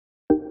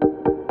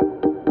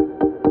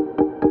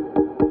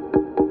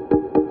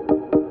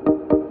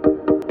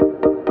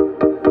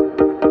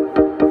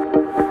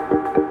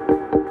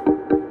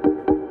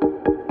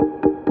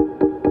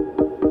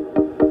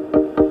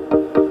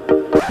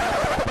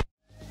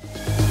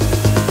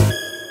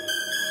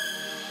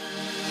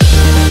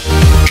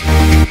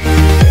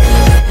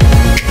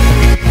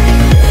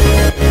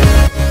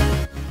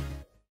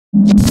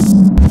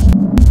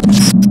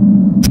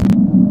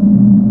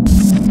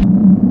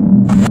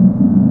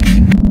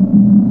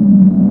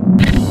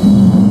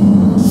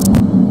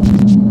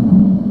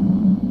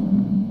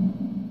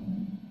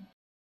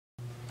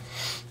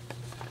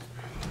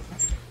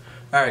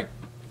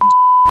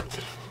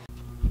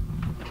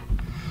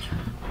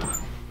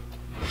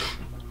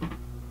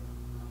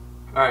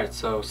Alright,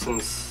 so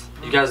since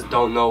you guys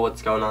don't know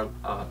what's going on,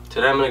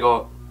 today I'm gonna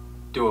go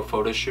do a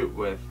photo shoot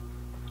with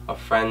a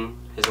friend.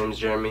 His name's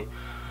Jeremy.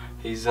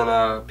 He's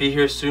gonna be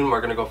here soon.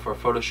 We're gonna go for a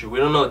photo shoot. We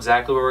don't know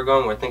exactly where we're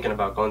going. We're thinking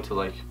about going to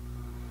like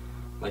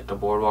the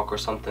boardwalk or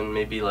something,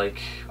 maybe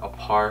like a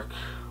park,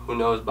 who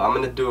knows. But I'm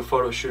gonna do a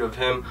photo shoot of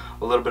him,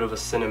 a little bit of a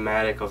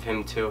cinematic of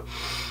him too,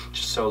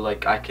 just so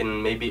like I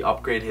can maybe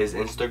upgrade his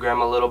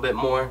Instagram a little bit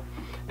more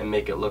and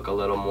make it look a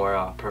little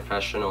more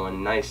professional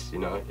and nice, you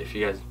know, if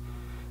you guys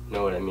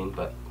know what I mean.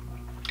 But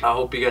I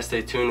hope you guys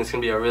stay tuned. It's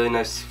gonna be a really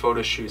nice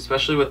photo shoot,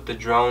 especially with the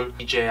drone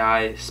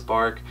DJI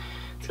Spark.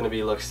 It's gonna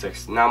be look sick.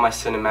 Now my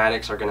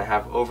cinematics are gonna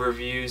have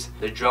overviews.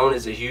 The drone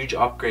is a huge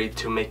upgrade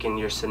to making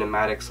your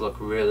cinematics look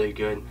really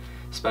good,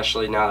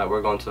 especially now that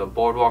we're going to the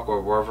boardwalk or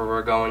wherever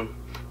we're going.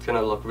 It's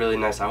gonna look really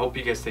nice. I hope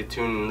you guys stay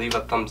tuned and leave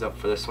a thumbs up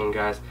for this one,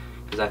 guys,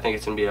 because I think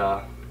it's gonna be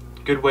a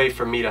good way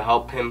for me to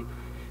help him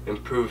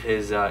improve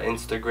his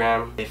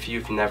Instagram. If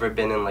you've never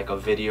been in like a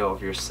video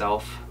of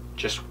yourself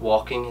just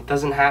walking, it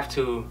doesn't have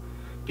to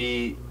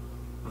be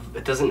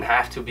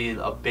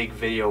a big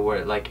video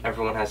where like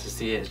everyone has to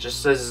see it. It's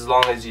just as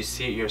long as you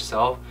see it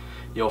yourself,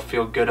 you'll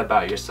feel good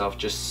about yourself,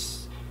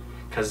 just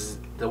because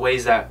the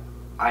ways that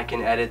I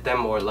can edit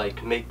them or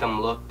like make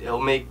them look,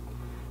 it'll make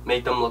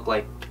them look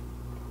like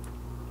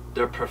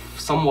they're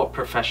somewhat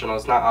professional.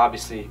 It's not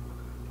obviously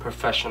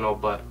professional,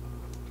 but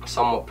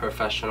somewhat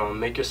professional.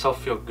 Make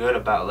yourself feel good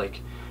about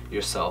like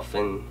yourself,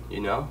 and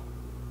you know.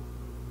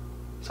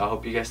 So I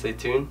hope you guys stay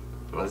tuned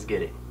and let's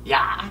get it.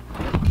 Yeah.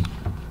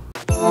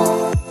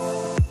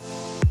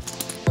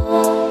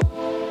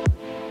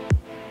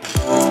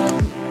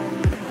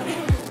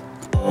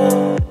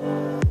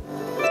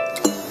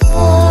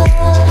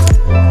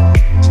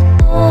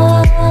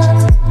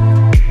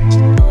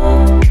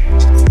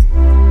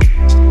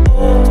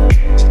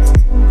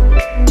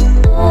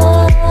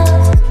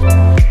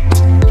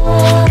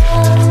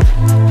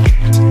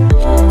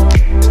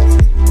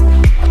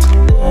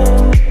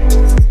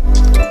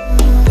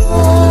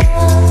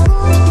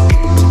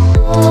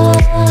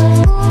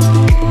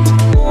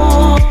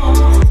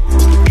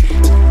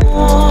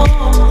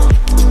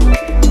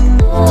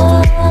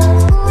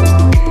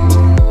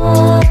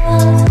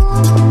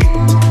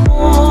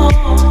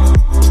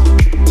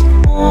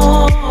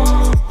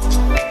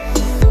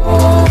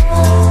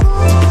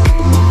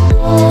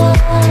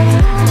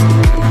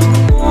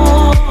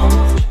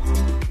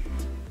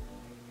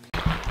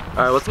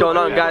 Alright, what's going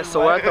on, guys?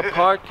 So we're at the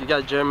park. You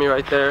got Jeremy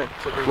right there.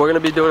 We're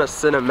gonna be doing a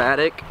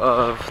cinematic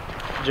of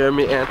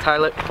Jeremy and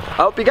Tyler.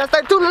 I hope you guys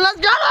stay tuned and let's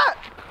get it!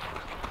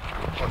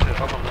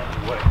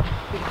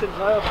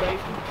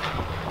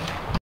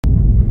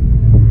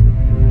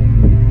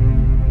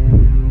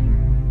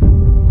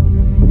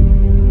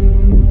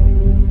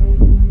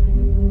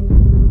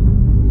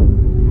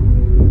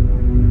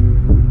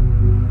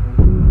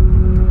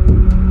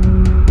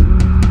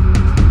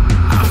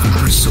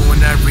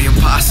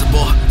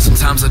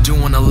 Sometimes I do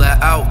wanna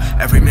let out.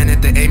 Every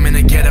minute they aiming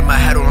to get in my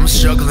head, or I'm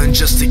struggling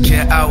just to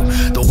get out.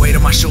 The weight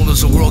on my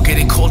shoulders, the world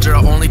getting colder.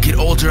 I only get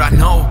older, I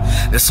know.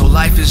 This whole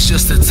life is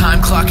just a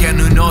time clock, and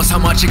who knows how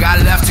much I got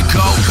left to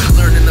go.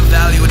 Learning the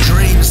value of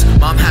dreams.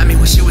 Mom had me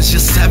when she was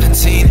just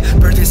 17.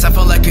 Birthdays I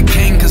felt like a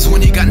king, cause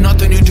when you got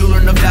nothing you do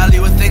learn the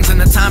value of things. And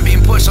the time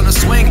being pushed on a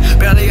swing.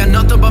 Barely got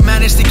nothing but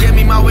managed to give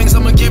me my wings.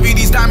 I'ma give you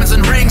these diamonds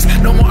and rings.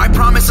 No more I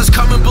promise, just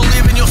come and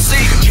believe and you'll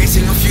see.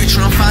 Chasing a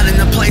future, I'm finding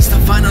a place to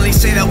finally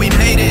say that we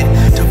made it.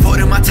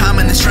 Devoting my time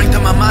and the strength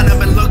of my mind, I've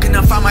been looking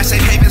to find my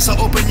safe haven. So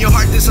open your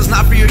heart, this is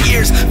not for your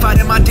ears.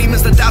 Fighting my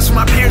demons, the doubts from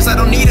my peers. I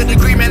don't need a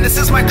degree, man, this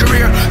is my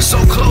career. So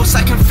close,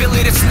 I can feel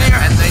it, it's near.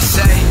 And they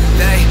say,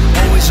 they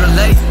always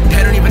relate.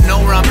 They don't even know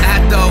where I'm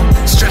at though.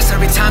 Stress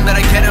every time that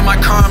I get in my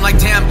car, I'm like,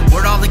 damn,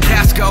 where'd all the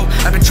gas go?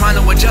 I've been trying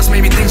to adjust,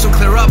 maybe things will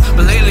clear up,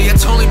 but lately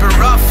it's only been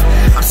rough.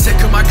 I'm sick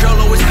of my girl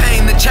always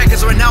paying the check,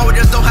 cause right now we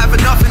just don't have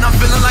enough. And I'm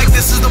feeling like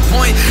this is the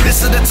point.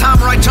 This is the time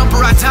where I jump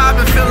or I die. I've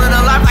been feeling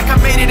alive like I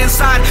made it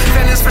inside.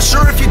 Feelings for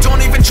sure if you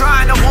don't even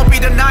try, and I won't be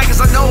denied,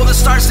 cause I know the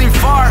stars seem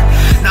far.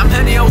 Now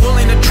many are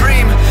willing to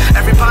dream.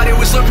 Everybody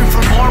was looking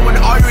for more, when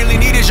all you really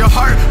need is your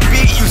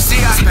heartbeat. You see,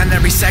 I spend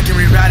every second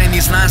rewriting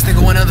these lines,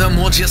 thinking one of them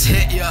will just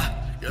hit ya.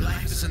 Your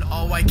life is an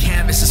all-white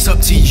canvas, it's up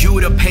to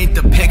you to paint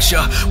the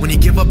picture. When you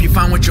give up, you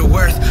find what you're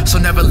worth, so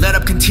never let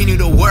up, continue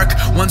to work.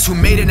 Ones who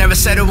made it never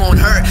said it won't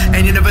hurt,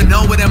 and you never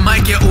know when it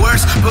might get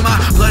worse. Put my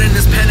blood in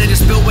this pen and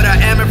just build what I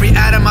am. Every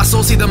atom, my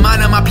soul, see the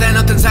mind of my plan.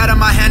 Nothing's out of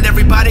my hand,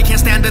 everybody can't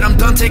stand it. I'm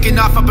done taking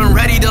off, I've been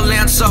ready to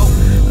land. So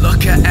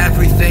look at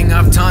everything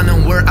I've done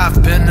and where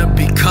I've been to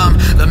become.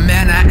 The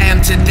man I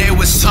am today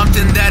was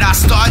something that I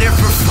started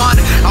for fun.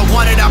 I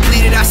want it, I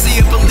bleed it, I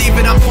see it, believe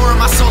it. I'm pouring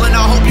my soul and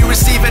I hope you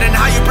receive it. And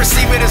how you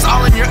perceive it is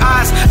all in your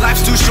eyes.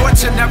 Life's too short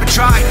to never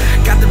try.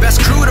 Got the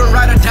best crew to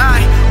ride or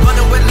die.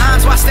 Running with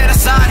lines while I stand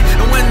aside.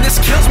 And when this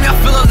kills me, I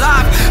feel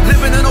alive.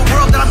 Living in a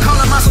world that I'm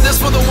calling mine. So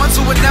this for the ones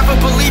who would never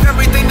believe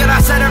everything that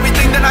I said,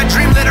 everything that I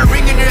dreamed. Let it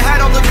ring in your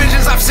head, all the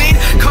visions I've seen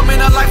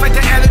coming to life like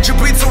the air that you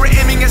breathe. So we're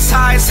aiming as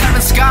high as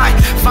heaven's sky,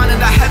 finding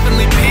that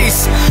heavenly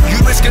peace.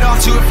 You risk it all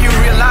too if you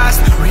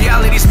realize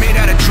reality's made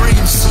out of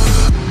dreams.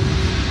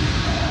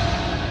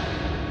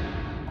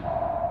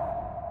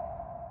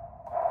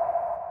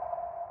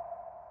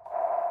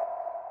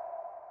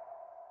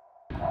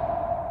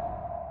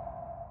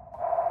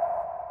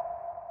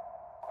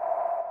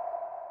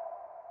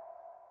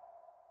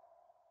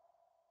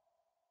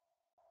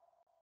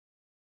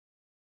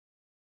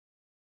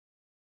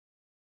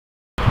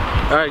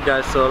 Alright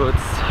guys, so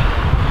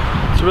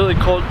it's really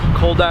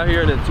cold out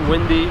here and it's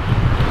windy.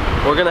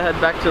 We're gonna head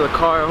back to the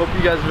car. I hope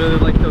you guys really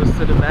like those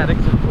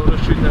cinematics and photo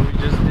shoot that we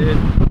just did.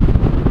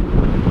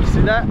 You see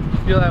that?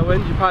 Feel that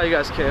wind? You probably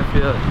guys can't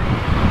feel it.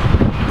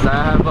 Cause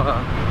I have a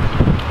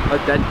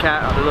dead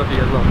cat. I don't know if you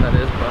guys know what that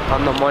is, but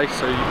on the mic,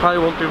 so you probably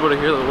won't be able to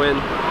hear the wind.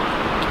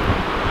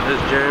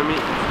 There's Jeremy.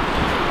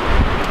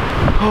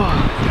 Oh,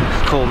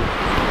 it's cold.